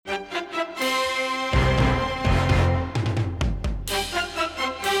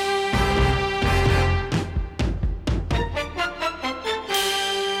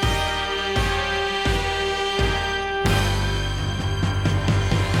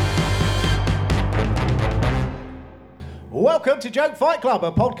Welcome to Joke Fight Club,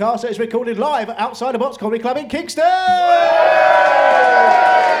 a podcast that is recorded live outside the Box Comedy Club in Kingston.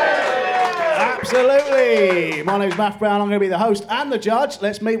 Absolutely. My name's Matt Brown. I'm going to be the host and the judge.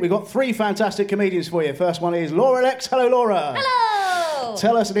 Let's meet. We've got three fantastic comedians for you. First one is Laura Lex. Hello, Laura. Hello.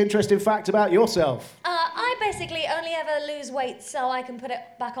 Tell us an interesting fact about yourself. I basically only ever lose weight so I can put it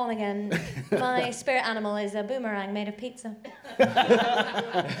back on again. My spirit animal is a boomerang made of pizza.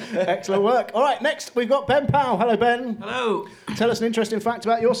 Excellent work. All right, next we've got Ben Powell. Hello, Ben. Hello. Tell us an interesting fact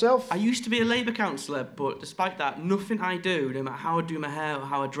about yourself. I used to be a Labour councillor, but despite that, nothing I do, no matter how I do my hair or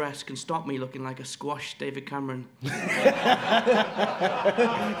how I dress, can stop me looking like a squashed David Cameron.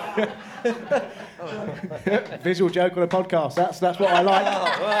 Visual joke on a podcast. That's what I like.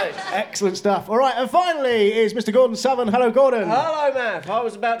 Oh, right. Excellent stuff. All right, and finally is Mr. Gordon Southern. Hello, Gordon. Hello, Matt. I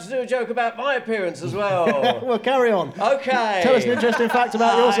was about to do a joke about my appearance as well. Well, carry on. Okay. Tell us an interesting fact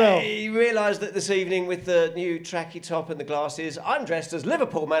about yourself. I realised that this evening, with the new tracky top and the glasses, I'm dressed as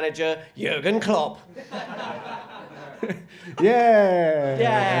Liverpool manager Jurgen Klopp. Yeah.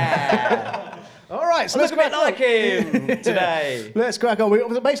 Yeah. All right, so I let's look a bit crack like on. him today. Let's crack on.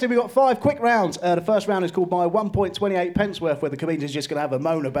 Basically, we've got 5 quick rounds. The first round is called My 1.28 Pence Worth, where the comedian is just going to have a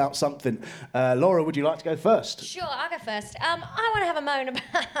moan about something. Laura, would you like to go first? Sure, I'll go first. I want to have a moan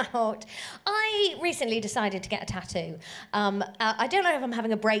about... I recently decided to get a tattoo. I don't know if I'm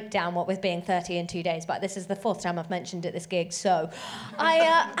having a breakdown, what with being 30 in 2 days, but this is the 4th time I've mentioned at this gig, so...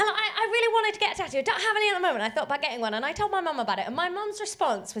 I really wanted to get a tattoo. I don't have any at the moment. I thought about getting one, and I told my mum about it, and my mum's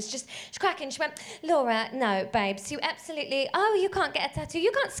response was just... She's cracking. She went, Laura, no, babes, you absolutely... Oh, you can't get a tattoo.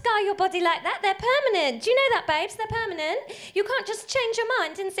 You can't scar your body like that. They're permanent. Do you know that, babes? They're permanent. You can't just change your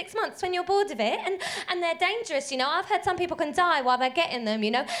mind in 6 months when you're bored of it. And they're dangerous, you know. I've heard some people can die while they're getting them,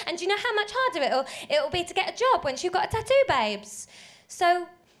 you know. And do you know how much harder it'll be to get a job once you've got a tattoo, babes? So...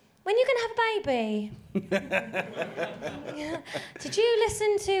 when you can have a baby? Yeah. Did you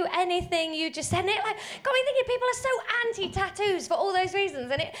listen to anything you just said? And it got me thinking, people are so anti-tattoos for all those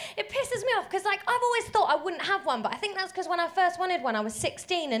reasons, and it pisses me off, because I've always thought I wouldn't have one, but I think that's because when I first wanted one I was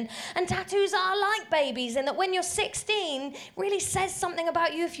 16, and tattoos are like babies, in that when you're 16 really says something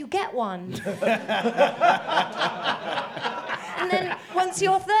about you if you get one. And then once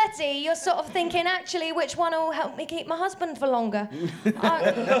you're 30, you're sort of thinking, actually, which one will help me keep my husband for longer?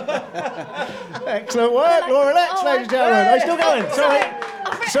 Excellent work, Laura Lex, ladies and gentlemen. Are you still going?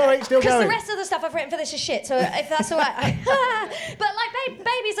 Sorry, still Because going. the rest of the stuff I've written for this is shit, so if that's all right. But,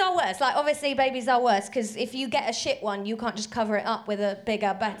 babies are worse. Obviously, babies are worse, because if you get a shit one, you can't just cover it up with a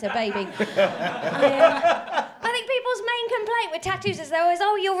bigger, better baby. I think people's main complaint with tattoos is they're always,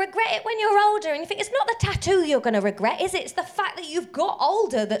 oh, you'll regret it when you're older. And you think, it's not the tattoo you're going to regret, is it? It's the fact that you've got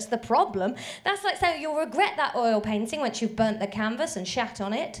older that's the problem. That's like saying you'll regret that oil painting once you've burnt the canvas and shat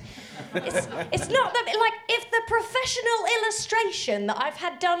on it. It's not that, if the professional illustration that I've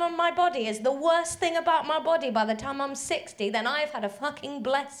had done on my body is the worst thing about my body by the time I'm 60, then I've had a fucking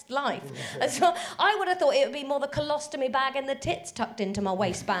blessed life. And so I would have thought it would be more the colostomy bag and the tits tucked into my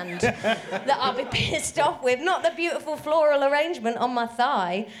waistband that I'll be pissed off with, not the beautiful floral arrangement on my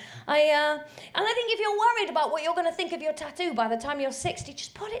thigh. And I think if you're worried about what you're going to think of your tattoo by the time you're 60,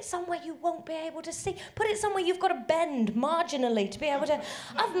 just put it somewhere you won't be able to see. Put it somewhere you've got to bend marginally to be able to...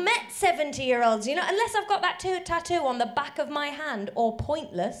 I've met 70-year-olds, you know, unless I've got that tattoo on the back of my hand, or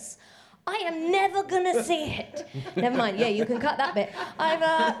pointless, I am never going to see it. Never mind, yeah, you can cut that bit.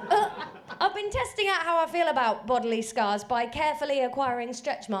 I've been testing out how I feel about bodily scars by carefully acquiring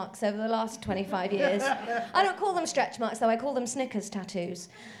stretch marks over the last 25 years. I don't call them stretch marks, though. I call them Snickers tattoos.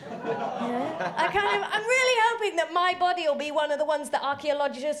 Yeah. I'm really hoping that my body will be one of the ones that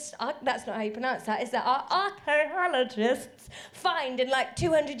archaeologists... that's not how you pronounce that, is that archaeologists find in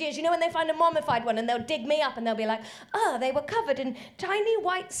 200 years. You know when they find a mummified one and they'll dig me up and they'll be like, oh, they were covered in tiny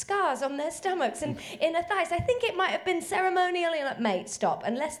white scars on their stomachs and inner thighs. I think it might have been ceremonially... Mate, stop.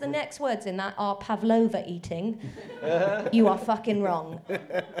 Unless the next words in that are pavlova eating, you are fucking wrong. There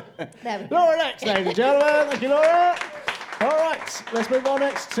we go. Laura Lex, ladies and gentlemen. Thank you, Laura. All right, let's move on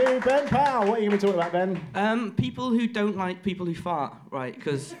next to Ben Powell. What are you going to be talking about, Ben? People who don't like people who fart, right?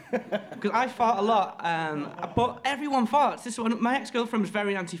 Because I fart a lot, but everyone farts. This one, my ex-girlfriend was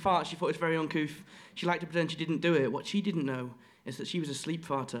very anti-fart. She thought it was very uncouth. She liked to pretend she didn't do it. What she didn't know is that she was a sleep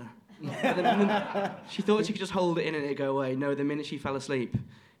farter. She thought she could just hold it in and it'd go away. No, the minute she fell asleep,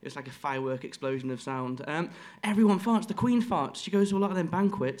 it was like a firework explosion of sound. Everyone farts. The Queen farts. She goes to a lot of them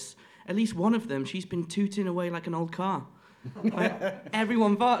banquets. At least one of them, she's been tooting away like an old car.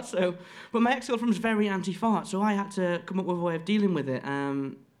 Everyone farts, so... But my ex-girlfriend was very anti-fart, so I had to come up with a way of dealing with it.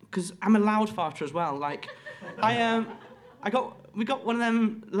 Because I'm a loud farter as well. I got we got one of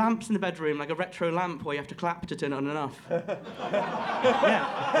them lamps in the bedroom, like a retro lamp where you have to clap to turn it on and off. Yeah.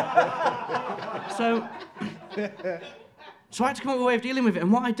 So I had to come up with a way of dealing with it,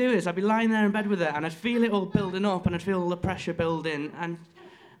 and what I'd do is I'd be lying there in bed with her, and I'd feel it all building up, and I'd feel all the pressure building,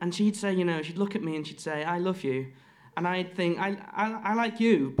 and she'd say, you know, she'd look at me and she'd say, I love you, and I'd think, I like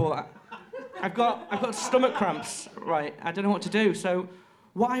you, but I've got stomach cramps, right? I don't know what to do. So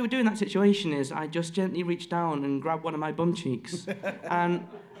what I would do in that situation is I just gently reach down and grab one of my bum cheeks, and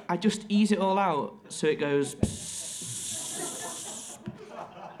I just ease it all out so it goes,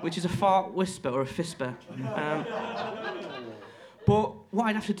 which is a fart whisper or a fisper. But what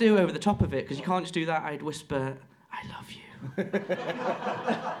I'd have to do over the top of it, because you can't just do that, I'd whisper, I love you.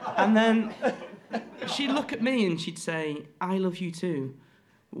 And then she'd look at me and she'd say, I love you too.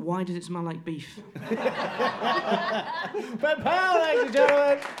 Why does it smell like beef? Ben Powell, ladies and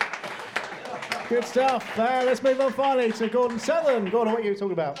gentlemen. Good stuff. Let's move on finally to Gordon Southern. Gordon, what are you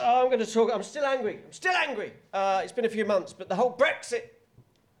talking about? I'm still angry. It's been a few months, but the whole Brexit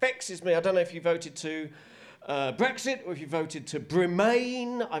vexes me. I don't know if you voted to Brexit or if you voted to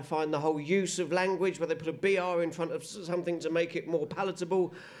Remain. I find the whole use of language where they put a BR in front of something to make it more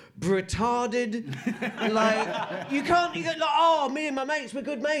palatable retarded. Like, you go, like, oh, me and my mates, we're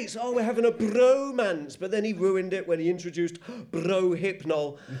good mates. Oh, we're having a bromance. But then he ruined it when he introduced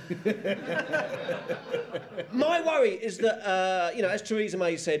bro-hypnol. My worry is that, as Theresa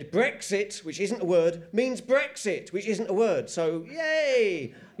May said, Brexit, which isn't a word, means Brexit, which isn't a word. So,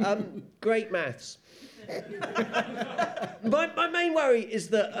 yay! Great maths. My main worry is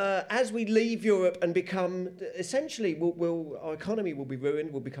that as we leave Europe and become, essentially, our economy will be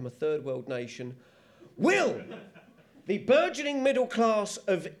ruined, we'll become a third world nation. Will the burgeoning middle class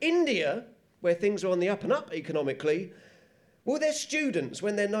of India, where things are on the up and up economically, will their students,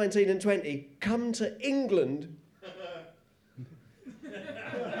 when they're 19 and 20, come to England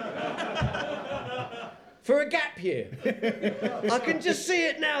for a gap year? I can just see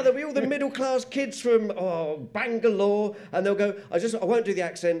it now. There'll be all the middle-class kids from Bangalore, and they'll go, I won't do the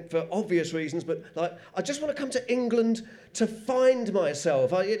accent for obvious reasons, but like, I just want to come to England to find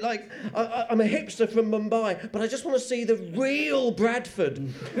myself. I'm a hipster from Mumbai, but I just want to see the real Bradford.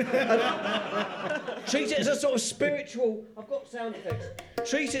 And treat it as a sort of spiritual, I've got sound effects,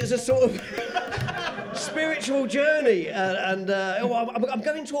 treat it as a sort of spiritual journey. I'm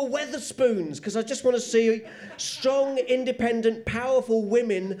going to a Wetherspoons because I just want to see strong, independent, powerful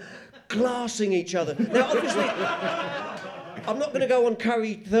women glassing each other. Now, obviously, I'm not going to go on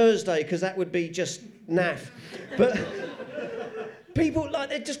Curry Thursday because that would be just naff. But people,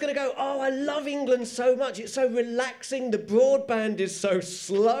 they're just going to go, oh, I love England so much. It's so relaxing. The broadband is so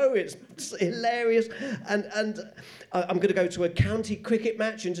slow. It's hilarious. And I'm going to go to a county cricket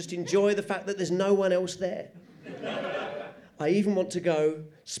match and just enjoy the fact that there's no one else there. I even want to go,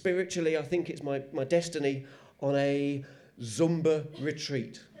 spiritually, I think it's my destiny, on a Zumba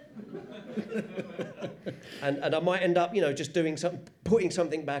retreat. and I might end up, just doing something, putting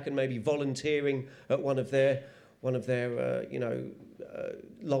something back and maybe volunteering at one of their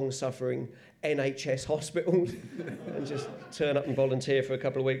long-suffering NHS hospitals and just turn up and volunteer for a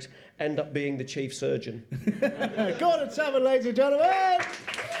couple of weeks, end up being the chief surgeon. Gordon Southern, ladies and gentlemen.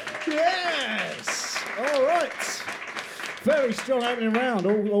 Yes. All right. Very strong opening round.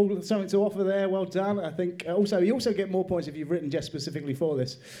 All something to offer there. Well done. I think you also get more points if you've written just specifically for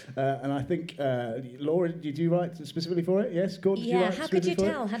this. And I think Laura, did you write specifically for it? Yes. Gordon, did you write how could you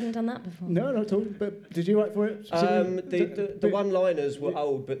tell? It? Hadn't done that before. No, not at all. But did you write for it? The one-liners were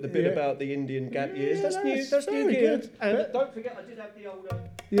old, but the bit about the Indian gap years, that's new. That's new. Good. And don't forget, I did have the old.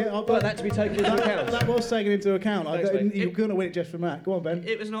 But that to be taken into account. That was taken into account. You're going to win it just from that. Go on, Ben.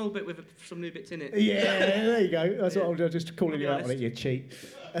 It was an old bit with some new bits in it. Yeah, there you go. That's what I'll do. Just calling you out on it, you cheat.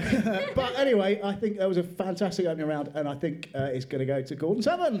 But anyway, I think that was a fantastic opening round, and I think it's going to go to Gordon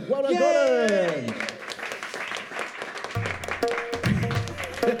Southern. Well done, Gordon.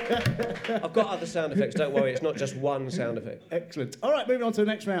 I've got other sound effects, don't worry, it's not just one sound effect. Excellent. All right, moving on to the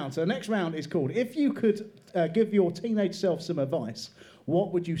next round. So the next round is called If You Could Give Your Teenage Self Some Advice,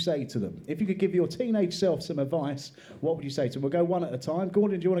 what would you say to them? If you could give your teenage self some advice, what would you say to them? We'll go one at a time.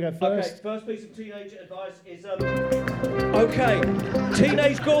 Gordon, do you want to go first? Okay, first piece of teenage advice is... Okay,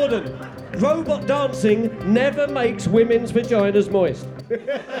 teenage Gordon. Robot dancing never makes women's vaginas moist.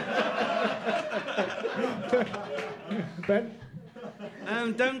 Ben?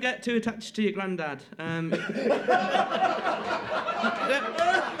 Don't get too attached to your granddad.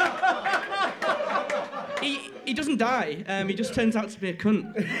 He doesn't die. He just turns out to be a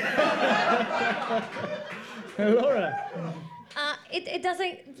cunt. Laura?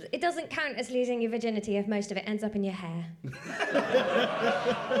 It doesn't count as losing your virginity if most of it ends up in your hair.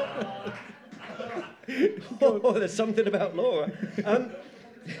 Oh, there's something about Laura.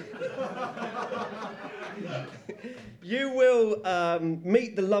 You will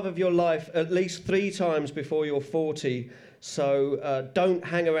meet the love of your life at least 3 times before you're 40, so don't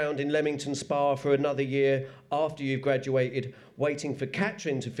hang around in Leamington Spa for another year after you've graduated, waiting for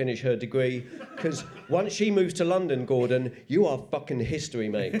Katrin to finish her degree, because once she moves to London, Gordon, you are fucking history,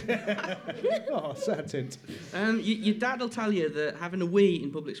 mate. Oh, sad tint. Your dad will tell you that having a wee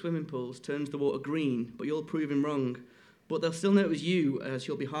in public swimming pools turns the water green, but you'll prove him wrong. But they'll still know it was you, as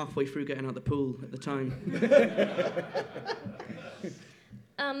you'll be halfway through getting out the pool at the time.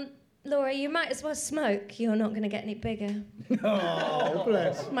 Laura, you might as well smoke. You're not going to get any bigger. Oh,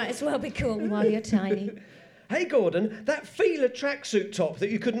 bless. Might as well be cool while you're tiny. Hey, Gordon, that Fila tracksuit top that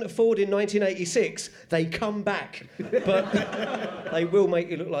you couldn't afford in 1986, they come back. But they will make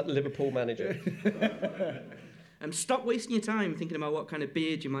you look like the Liverpool manager. Stop wasting your time thinking about what kind of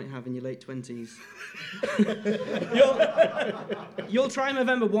beard you might have in your late 20s. You'll try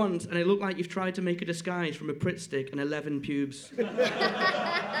Movember once and it'll look like you've tried to make a disguise from a Pritt stick and 11 pubes.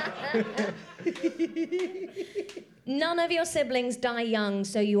 None of your siblings die young,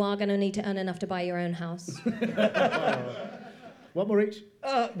 so you are going to need to earn enough to buy your own house. One more each.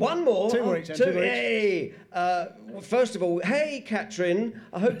 One more. 2 more each. Then, 2 2 more each. Hey, first of all, hey, Katrin,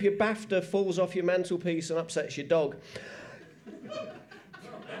 I hope your BAFTA falls off your mantelpiece and upsets your dog.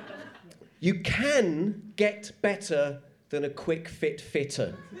 You can get better than a quick fit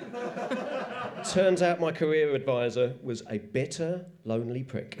fitter. Turns out my career advisor was a bitter, lonely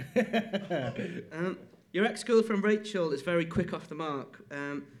prick. Your ex-girlfriend Rachel is very quick off the mark.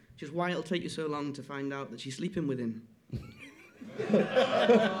 Just why it'll take you so long to find out that she's sleeping with him.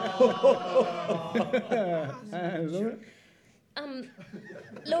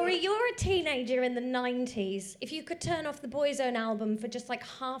 Laurie, you're a teenager in the 90s. If you could turn off the Boyzone album for just like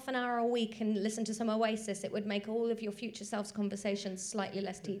half an hour a week and listen to some Oasis, it would make all of your future self's conversations slightly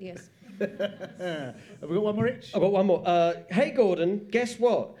less tedious. Have we got one more each? I've got one more. Hey, Gordon, guess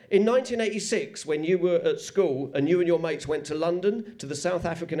what? In 1986, when you were at school and you and your mates went to London, to the South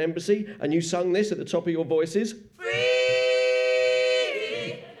African Embassy, and you sung this at the top of your voices...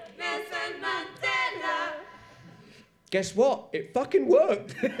 Guess what? It fucking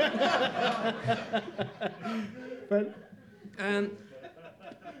worked. The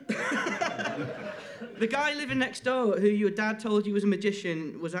guy living next door, who your dad told you was a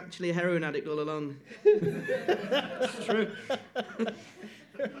magician, was actually a heroin addict all along. It's true.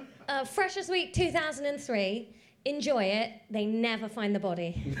 Fresh as Week 2003. Enjoy it. They never find the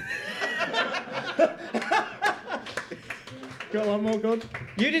body. Got one more, God.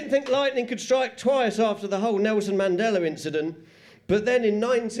 You didn't think lightning could strike twice after the whole Nelson Mandela incident, but then in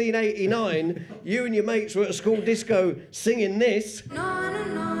 1989, you and your mates were at a school disco singing this.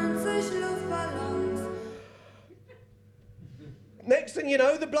 Next thing you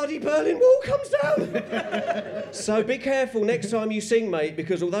know, the bloody Berlin Wall comes down. So be careful next time you sing, mate,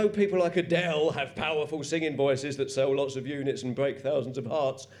 because although people like Adele have powerful singing voices that sell lots of units and break thousands of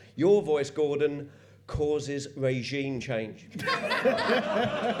hearts, your voice, Gordon, causes regime change.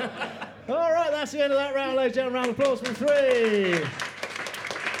 All right, that's the end of that round, ladies and gentlemen. Round of applause for 3.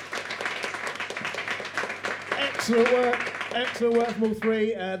 Excellent work. Excellent work from all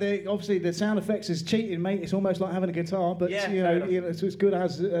 3. Obviously, the sound effects is cheating, mate. It's almost like having a guitar, but Yeah, you know, it's as good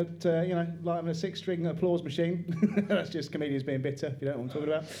as like having a 6-string applause machine. That's just comedians being bitter, if you don't know what I'm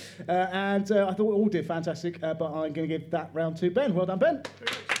talking about. And I thought we all did fantastic, but I'm going to give that round to Ben. Well done, Ben.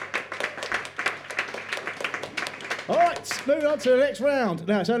 All right, moving on to the next round.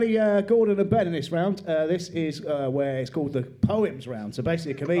 Now, it's only Gordon and Ben in this round. This is where it's called the Poems round. So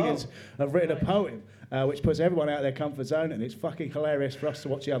basically, comedians have written a poem which puts everyone out of their comfort zone, and it's fucking hilarious for us to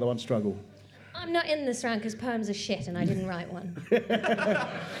watch the other one struggle. I'm not in this round because poems are shit and I didn't write one.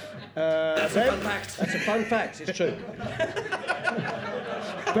 That's a fun fact. That's a fun fact, it's true.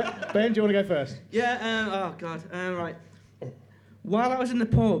 Ben, do you want to go first? Yeah, oh God, right. While I was in the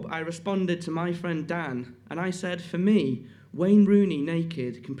pub, I responded to my friend Dan, and I said, for me, Wayne Rooney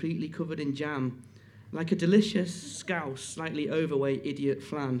naked, completely covered in jam, like a delicious, scouse, slightly overweight idiot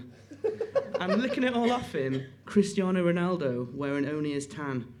flan. I'm licking it all off him, Cristiano Ronaldo, wearing only his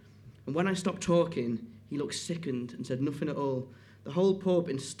tan. And when I stopped talking, he looked sickened and said nothing at all. The whole pub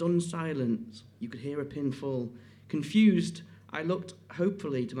in stunned silence, you could hear a pin fall. Confused, I looked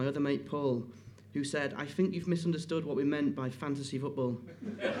hopefully to my other mate Paul, who said, I think you've misunderstood what we meant by fantasy football.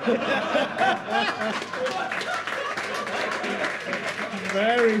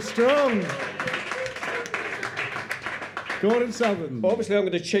 Very strong. Gordon Southern. Well, obviously, I'm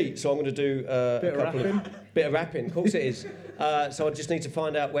going to cheat, so I'm going to do bit of rapping. Of course, it is. So I just need to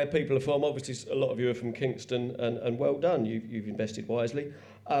find out where people are from. Obviously, a lot of you are from Kingston, and well done. You've invested wisely.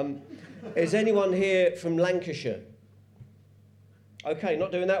 Is anyone here from Lancashire? Okay,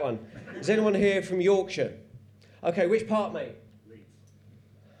 not doing that one. Is anyone here from Yorkshire? Okay, which part, mate? Leeds.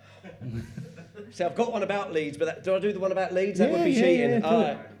 See, I've got one about Leeds, but do I do the one about Leeds? That would be cheating. Yeah, All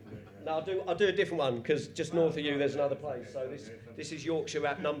right. No, I'll do a different one, because just north of you there's another place. So this is Yorkshire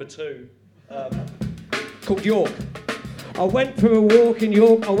rap number 2, called York. I went for a walk in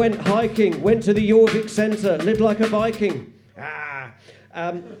York, I went hiking, went to the Jorvik Centre, lived like a Viking.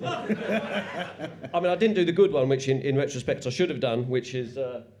 I mean, I didn't do the good one, which in retrospect I should have done, which is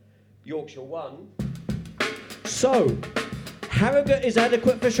Yorkshire 1. So, Harrogate is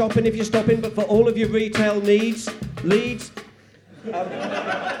adequate for shopping if you're stopping, but for all of your retail needs, Leeds.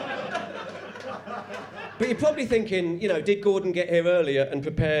 But you're probably thinking, did Gordon get here earlier and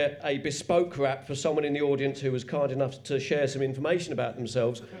prepare a bespoke rap for someone in the audience who was kind enough to share some information about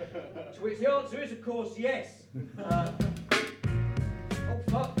themselves? To which the answer is, of course, yes. Oh,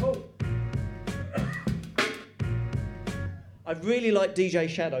 fuck, oh. I really like DJ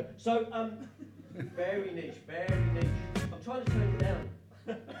Shadow. So, very niche, very niche. I'm trying to turn it down.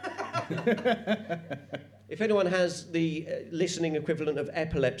 If anyone has the listening equivalent of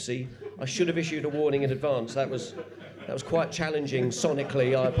epilepsy, I should have issued a warning in advance. That was quite challenging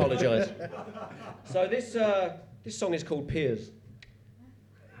sonically. I apologise. So this song is called Piers.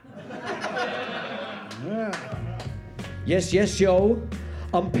 Yes, yo.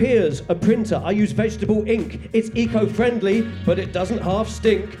 I'm Piers, a printer. I use vegetable ink. It's eco-friendly, but it doesn't half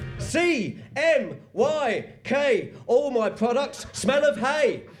stink. CMYK. All my products smell of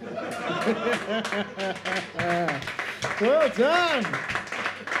hay. Well done.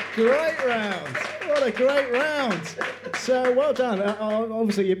 Great round. What a great round. So, well done.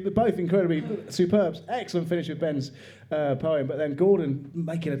 Obviously, you're both incredibly superb. Excellent finish with Ben's poem, but then Gordon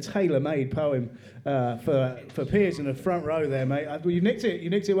making a tailor-made poem for Piers in the front row there, mate. You nicked it. You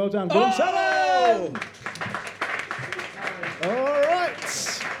nicked it. Well done. Gordon Southern! All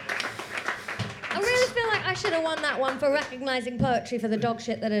right. I really feel like I should have won that one for recognising poetry for the dog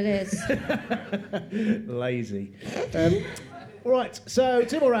shit that it is. Lazy. All right, so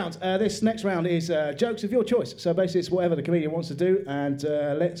 2 more rounds. This next round is jokes of your choice. So basically, it's whatever the comedian wants to do. And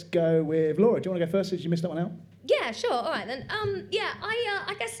let's go with Laura. Do you want to go first? Did you miss that one out? Yeah, sure. All right then.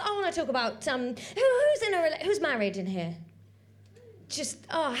 I guess I want to talk about who's married in here. Just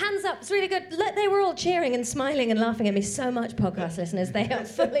hands up. It's really good. They were all cheering and smiling and laughing at me so much. Podcast listeners, they are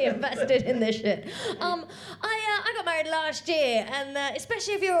fully invested in this shit. I got married last year, and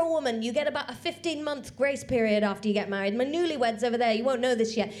especially if you're a woman, you get about a 15-month grace period after you get married. My newlyweds over there, you won't know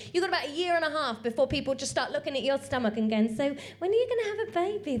this yet. You got about a year and a half before people just start looking at your stomach and going, "So when are you gonna have a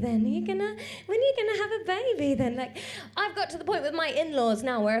baby then? When are you gonna have a baby then?" Like, I've got to the point with my in-laws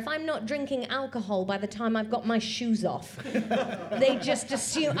now where if I'm not drinking alcohol by the time I've got my shoes off, they just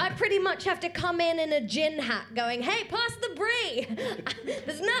assume I pretty much have to come in a gin hat going, "Hey, pass the brie.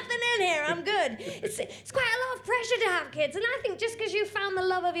 There's nothing in here, I'm good." It's quite a lot of pressure to have kids, and I think just because you found the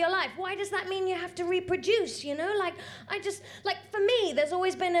love of your life, why does that mean you have to reproduce, for me, there's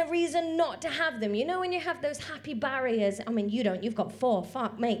always been a reason not to have them. When you have those happy barriers, I mean, you don't, you've got 4,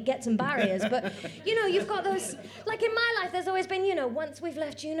 fuck, mate, get some barriers, but, you've got those, like in my life, there's always been, once we've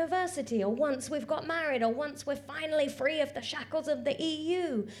left university, or once we've got married, or once we're finally free of the shackles of the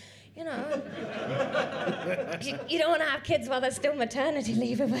EU. You don't want to have kids while there's still maternity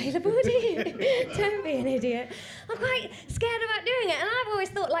leave available, do you? Don't be an idiot. I'm quite scared about doing it, and I've always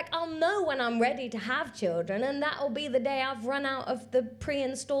thought, I'll know when I'm ready to have children, and that'll be the day I've run out of the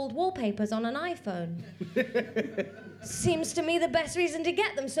pre-installed wallpapers on an iPhone. Seems to me the best reason to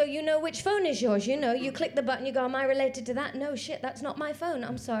get them, so you know which phone is yours. You click the button, you go, "Am I related to that?" "No, shit, that's not my phone.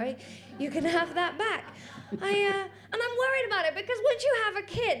 I'm sorry. You can have that back." And I'm worried about it because once you have a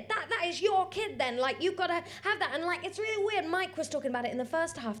kid, that is your kid then. You've got to have that. And, it's really weird. Mike was talking about it in the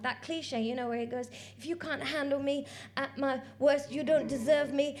first half, that cliche, where he goes, "If you can't handle me at my worst, you don't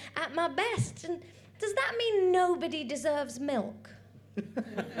deserve me at my best." And does that mean nobody deserves milk? I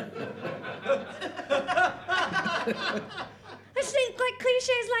just think,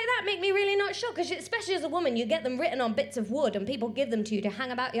 cliches like that make me really not sure, because especially as a woman, you get them written on bits of wood and people give them to you to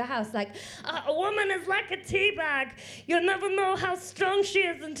hang about your house, "A woman is like a tea bag. You'll never know how strong she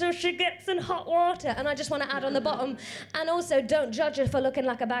is until she gets in hot water." And I just want to add on the bottom, and also don't judge her for looking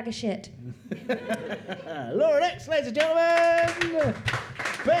like a bag of shit. Laura next, ladies and gentlemen.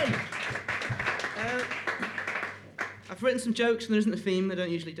 Ben. I've written some jokes and there isn't a theme. I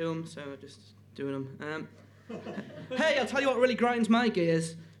don't usually do them, so I'm just doing them. Hey, I'll tell you what really grinds my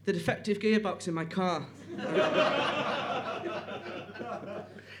gears. The defective gearbox in my car.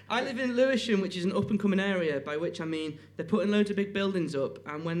 I live in Lewisham, which is an up-and-coming area, by which I mean they're putting loads of big buildings up,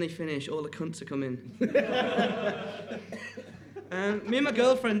 and when they finish, all the cunts are coming. Me and my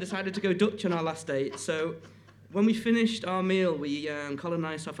girlfriend decided to go Dutch on our last date, so when we finished our meal, we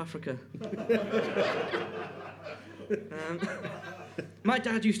colonised South Africa. My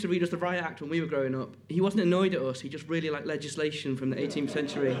dad used to read us the Riot Act when we were growing up. He wasn't annoyed at us, he just really liked legislation from the 18th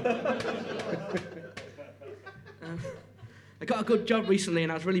century. I got a good job recently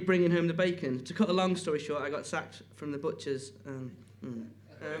and I was really bringing home the bacon. To cut a long story short, I got sacked from the butcher's.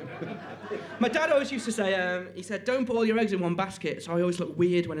 My dad always used to say, he said, don't put all your eggs in one basket, so I always look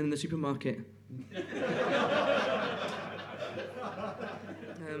weird when in the supermarket.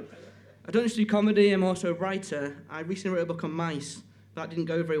 I don't just do comedy, I'm also a writer. I recently wrote a book on mice. That didn't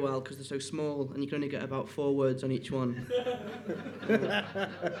go very well because they're so small and you can only get about 4 words on each one.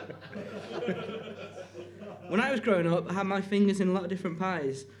 When I was growing up, I had my fingers in a lot of different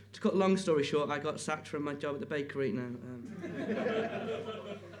pies. To cut a long story short, I got sacked from my job at the bakery now.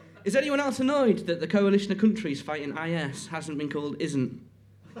 Is anyone else annoyed that the coalition of countries fighting IS hasn't been called ISN't?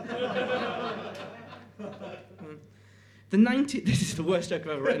 This is the worst joke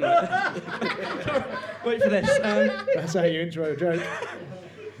I've ever written. Wait for this. That's how you intro a joke.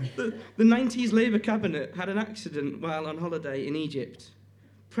 The 90s Labour cabinet had an accident while on holiday in Egypt.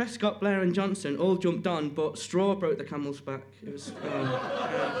 Prescott, Blair and Johnson all jumped on, but straw broke the camel's back. It was...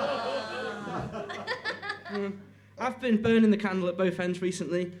 I've been burning the candle at both ends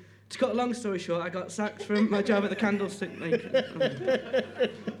recently. To cut a long story short, I got sacked from my job at the candlestick maker.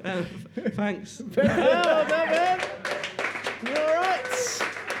 Thanks. Well done, man. You're all right.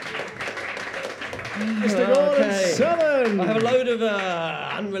 Mr. Gordon Southern. I have a load of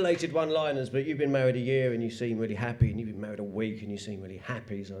unrelated one-liners, but you've been married a year and you seem really happy, and you've been married a week and you seem really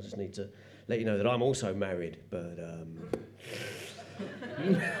happy, so I just need to let you know that I'm also married, but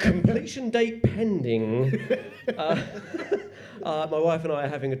completion date pending. My wife and I are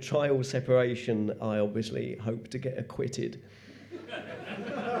having a trial separation. I obviously hope to get acquitted.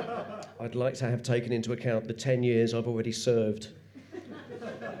 I'd like to have taken into account the 10 years I've already served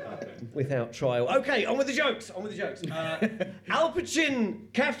without trial. Okay, on with the jokes.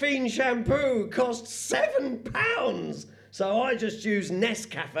 Alpecin caffeine shampoo costs £7, so I just use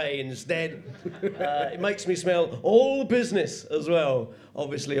Nescafe instead. It makes me smell all business as well.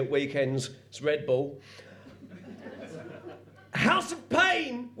 Obviously at weekends it's Red Bull. House of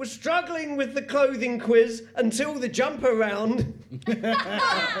Pain was struggling with the clothing quiz until the jumper round.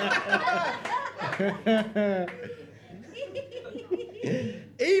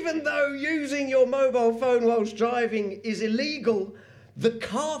 Even though using your mobile phone whilst driving is illegal, the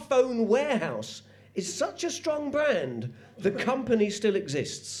Carphone Warehouse is such a strong brand, the company still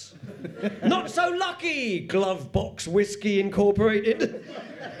exists. Not so lucky, Glovebox Whiskey Incorporated.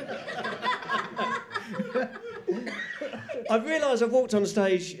 I've realised I've walked on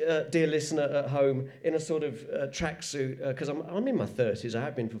stage, dear listener at home, in a sort of tracksuit, because I'm in my 30s, I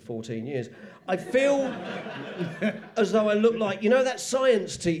have been for 14 years. I feel as though I look like, you know that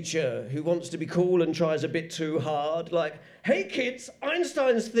science teacher who wants to be cool and tries a bit too hard? Like, hey kids,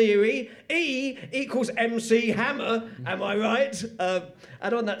 Einstein's theory, E equals MC Hammer, am I right?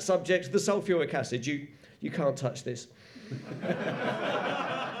 And on that subject, the sulfuric acid, you can't touch this.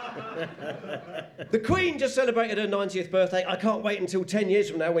 The Queen just celebrated her 90th birthday. I can't wait until 10 years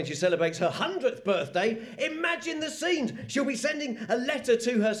from now when she celebrates her 100th birthday. Imagine the scenes. She'll be sending a letter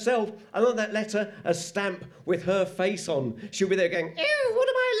to herself, and on that letter, a stamp with her face on. She'll be there going, oh, what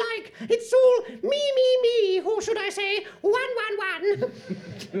am I like? It's all me, or should I say,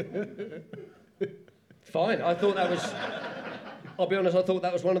 111. Fine, I thought that was... I'll be honest, I thought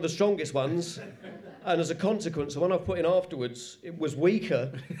that was one of the strongest ones. And as a consequence, the one I've put in afterwards, it was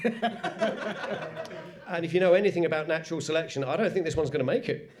weaker. And if you know anything about natural selection, I don't think this one's going to make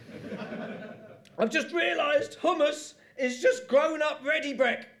it. I've just realised hummus is just grown-up ready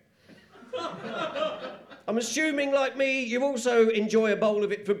brek. I'm assuming, like me, you also enjoy a bowl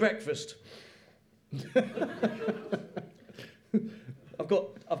of it for breakfast.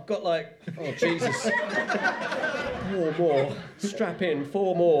 I've got like, oh Jesus, 4 more. Strap in,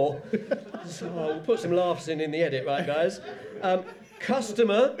 4 more. So we'll put some laughs in the edit, right, guys?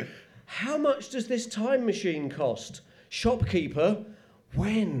 Customer, how much does this time machine cost? Shopkeeper,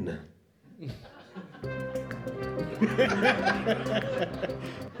 when?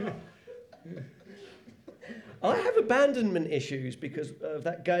 I have abandonment issues because of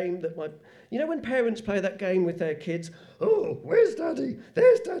that game that you know when parents play that game with their kids? Oh, where's Daddy?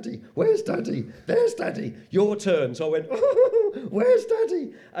 There's Daddy. Where's Daddy? There's Daddy. Your turn. So I went, oh, where's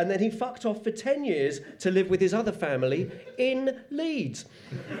Daddy? And then he fucked off for 10 years to live with his other family in Leeds.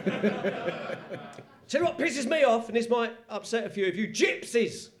 Tell you what pisses me off, and this might upset a few of you,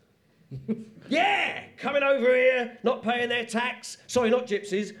 gypsies. Yeah, coming over here, not paying their tax. Sorry, not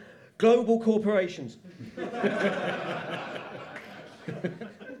gypsies, global corporations.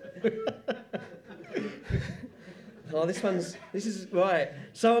 Oh, this is right.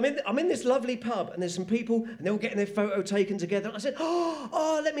 So I'm in this lovely pub, and there's some people, and they're all getting their photo taken together. I said,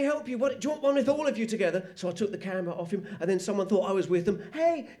 oh, let me help you. Do you want one with all of you together? So I took the camera off him, and then someone thought I was with them.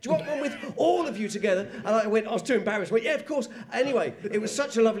 Hey, do you want one with all of you together? And I was too embarrassed. I went, yeah, of course. Anyway, it was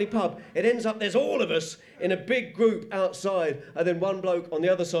such a lovely pub. It ends up, there's all of us in a big group outside, and then one bloke on the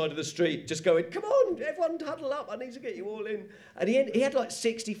other side of the street just going, come on, everyone huddle up. I need to get you all in. And he had like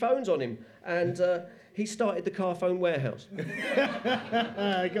 60 phones on him, and he started the car phone warehouse. Got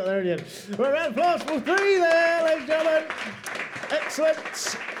there in the end. Well, round of applause for 3 there, ladies and gentlemen.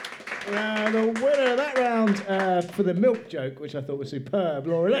 Excellent. The winner of that round for the milk joke, which I thought was superb,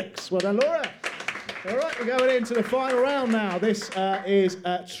 Laura Lex. Well done, Laura. All right, we're going into the final round now. This is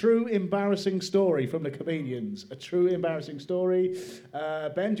a true embarrassing story from the comedians. A true embarrassing story.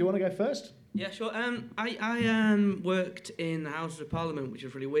 Ben, do you want to go first? Yeah, sure. I worked in the Houses of Parliament, which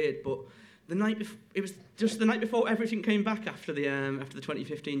was really weird, but it was just the night before everything came back after the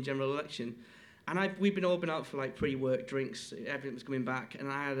 2015 general election, and we'd all been out for like pre-work drinks. Everything was coming back,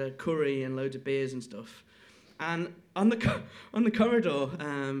 and I had a curry and loads of beers and stuff. And on the corridor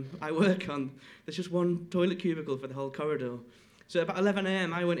I work on, there's just one toilet cubicle for the whole corridor. So about 11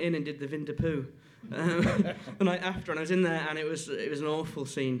 a.m. I went in and did the Vin de Pooh the night after, and I was in there, and it was an awful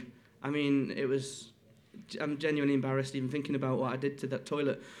scene. I mean, I'm genuinely embarrassed even thinking about what I did to that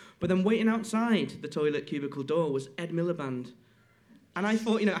toilet. But then waiting outside the toilet cubicle door was Ed Miliband. And I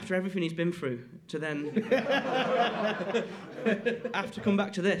thought, after everything he's been through, to then have to come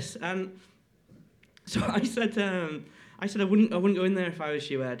back to this. And so I said I wouldn't go in there if I was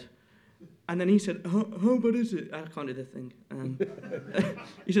you, Ed. And then he said, how bad is it? I can't do the thing.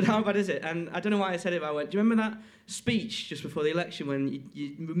 He said, how bad is it? And I don't know why I said it, but I went, do you remember that speech just before the election when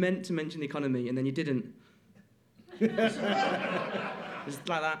you meant to mention the economy and then you didn't? Just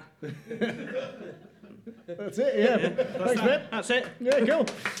like that. That's it, yeah. Thanks, Ben. That's it. Yeah, cool.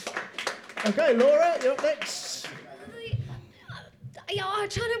 Okay, Laura, you're up next. I'm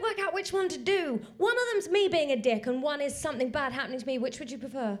trying to work out which one to do. One of them's me being a dick, and one is something bad happening to me. Which would you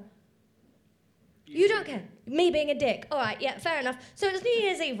prefer? You don't care. Me being a dick. All right, yeah, fair enough. So it's New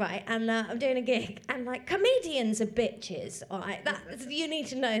Year's Eve, right? And I'm doing a gig, and comedians are bitches. All right, you need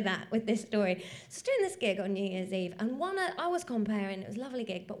to know that with this story. So doing this gig on New Year's Eve, and I was comparing. It was a lovely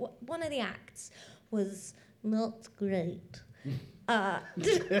gig, but one of the acts was not great.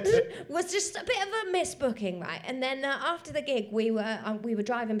 Was just a bit of a misbooking, right? And then after the gig, we were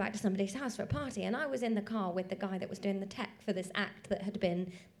driving back to somebody's house for a party, and I was in the car with the guy that was doing the tech for this act that had been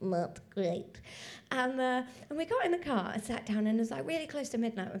not great. And we got in the car and sat down, and it was really close to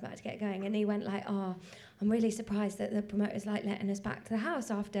midnight. We were about to get going, and he went oh, I'm really surprised that the promoter's letting us back to the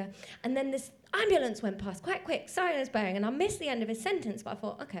house after. And then this ambulance went past quite quick, sirens blaring, and I missed the end of his sentence, but I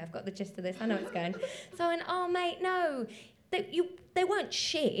thought, okay, I've got the gist of this. I know it's going. So I went, oh mate, no. They weren't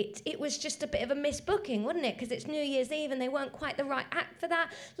shit. It was just a bit of a misbooking, wasn't it? Because it's New Year's Eve and they weren't quite the right act for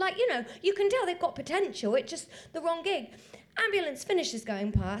that. You can tell they've got potential. It's just the wrong gig. Ambulance finishes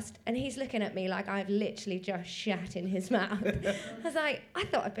going past and he's looking at me like I've literally just shat in his mouth. I was like, I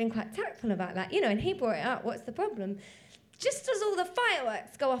thought I'd been quite tactful about that. And he brought it up. What's the problem? Just as all the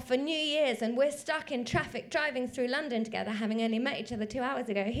fireworks go off for New Year's and we're stuck in traffic driving through London together, having only met each other 2 hours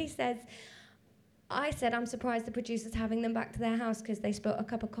ago, I said, I'm surprised the producer's having them back to their house because they spilt a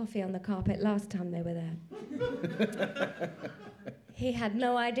cup of coffee on the carpet last time they were there. He had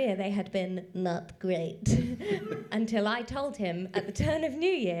no idea they had been not great until I told him at the turn of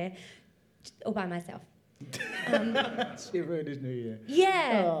New Year, all by myself. He ruined his New Year.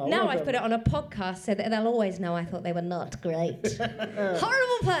 Yeah. Oh, now well I've done. put it on a podcast so that they'll always know I thought they were not great.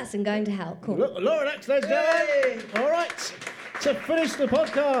 Horrible person going to hell. Cool. Laura, next, ladies and gentlemen. All right. To finish the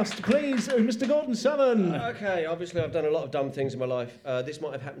podcast, please, Mr. Gordon Southern. Okay, obviously I've done a lot of dumb things in my life. This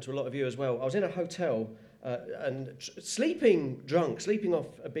might have happened to a lot of you as well. I was in a hotel and sleeping off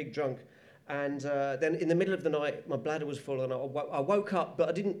a big drunk. And then in the middle of the night, my bladder was full and I woke up, but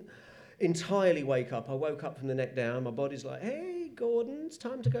I didn't entirely wake up. I woke up from the neck down. My body's like, hey, Gordon, it's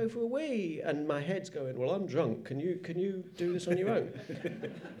time to go for a wee. And my head's going, well, I'm drunk. Can you do this on your own?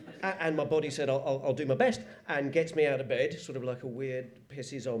 And my body said, I'll do my best, and gets me out of bed, sort of like a weird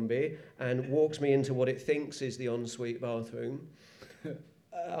pissy zombie, and walks me into what it thinks is the ensuite bathroom.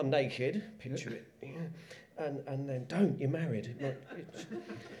 I'm naked, picture it. And then, don't, you're married.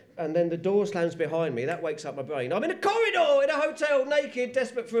 And then the door slams behind me. That wakes up my brain. I'm in a corridor in a hotel, naked,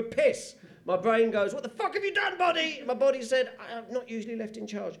 desperate for a piss. My brain goes, what the fuck have you done, body? My body said, I'm not usually left in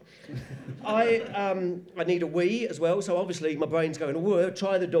charge. I need a wee as well, so obviously my brain's going,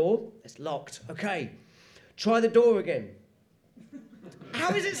 try the door. It's locked. Okay. Try the door again.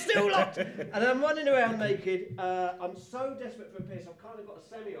 How is it still locked? And I'm running around naked. I'm so desperate for a piss, I've kind of got a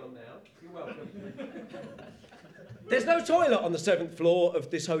semi on now. You're welcome. There's no toilet on the 7th floor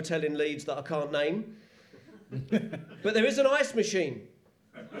of this hotel in Leeds that I can't name. But there is an ice machine.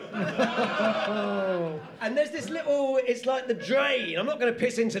 And there's this little, it's like the drain. I'm not going to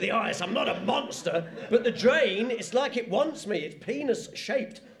piss into the ice, I'm not a monster. But the drain, it's like it wants me. It's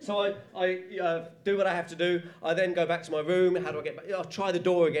penis-shaped. So I do what I have to do. I then go back to my room. How do I get back? I'll try the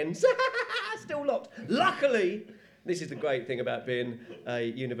door again. Still locked. Luckily, this is the great thing about being a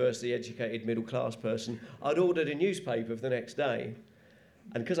university-educated middle-class person. I'd ordered a newspaper for the next day.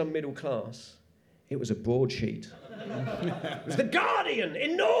 And because I'm middle class, it was a broadsheet. It was The Guardian,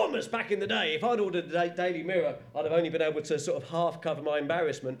 enormous back in the day. If I'd ordered the Daily Mirror, I'd have only been able to sort of half cover my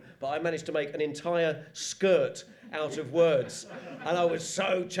embarrassment, but I managed to make an entire skirt out of words. And I was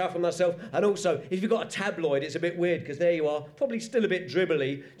so chuffed with myself. And also, if you've got a tabloid, it's a bit weird, because there you are, probably still a bit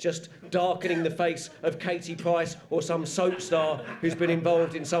dribbly, just darkening the face of Katie Price or some soap star who's been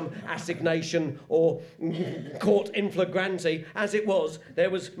involved in some assignation or court in flagrante. As it was, there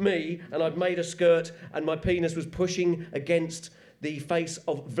was me, and I'd made a skirt, and my penis was pushing against the face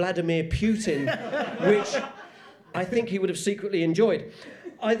of Vladimir Putin, which I think he would have secretly enjoyed.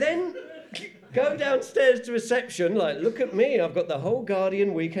 I then go downstairs to reception, like, look at me, I've got the whole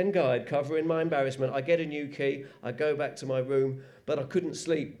Guardian weekend guide covering my embarrassment. I get a new key, I go back to my room, but I couldn't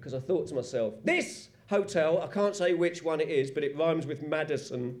sleep because I thought to myself, this hotel, I can't say which one it is, but it rhymes with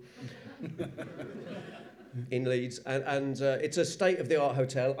Madison in Leeds, and it's a state-of-the-art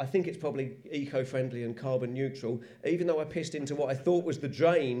hotel. I think it's probably eco-friendly and carbon neutral, even though I pissed into what I thought was the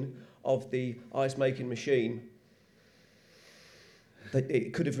drain of the ice-making machine.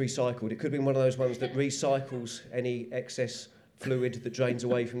 It could have recycled. It could have been one of those ones that recycles any excess fluid that drains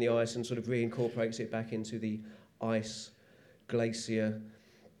away from the ice and sort of reincorporates it back into the ice glacier.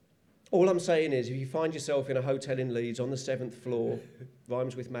 All I'm saying is, if you find yourself in a hotel in Leeds on the 7th floor,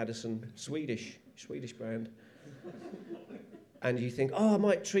 rhymes with Madison, Swedish brand, and you think, I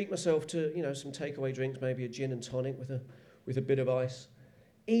might treat myself to, some takeaway drinks, maybe a gin and tonic with a bit of ice.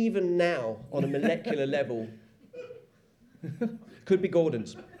 Even now, on a molecular level, could be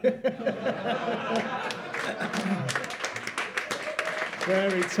Gordon's. Very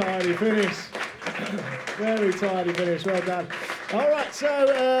tidy finish. Very tidy finish. Well done. All right,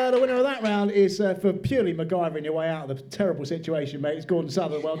 so the winner of that round is for purely MacGyvering your way out of the terrible situation, mate. It's Gordon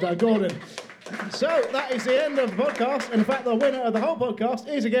Southern. Well done, Gordon. So that is the end of the podcast. And in fact, the winner of the whole podcast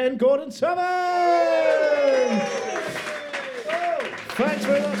is again Gordon Southern. Thanks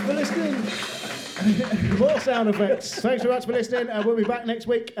very much for listening. More sound effects. Thanks very much for listening. We'll be back next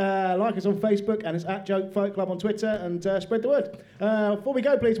week. Like us on Facebook, and it's at Joke Folk Club on Twitter, and spread the word. Before we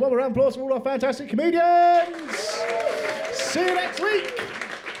go, please, one more round of applause for all our fantastic comedians. See you next week.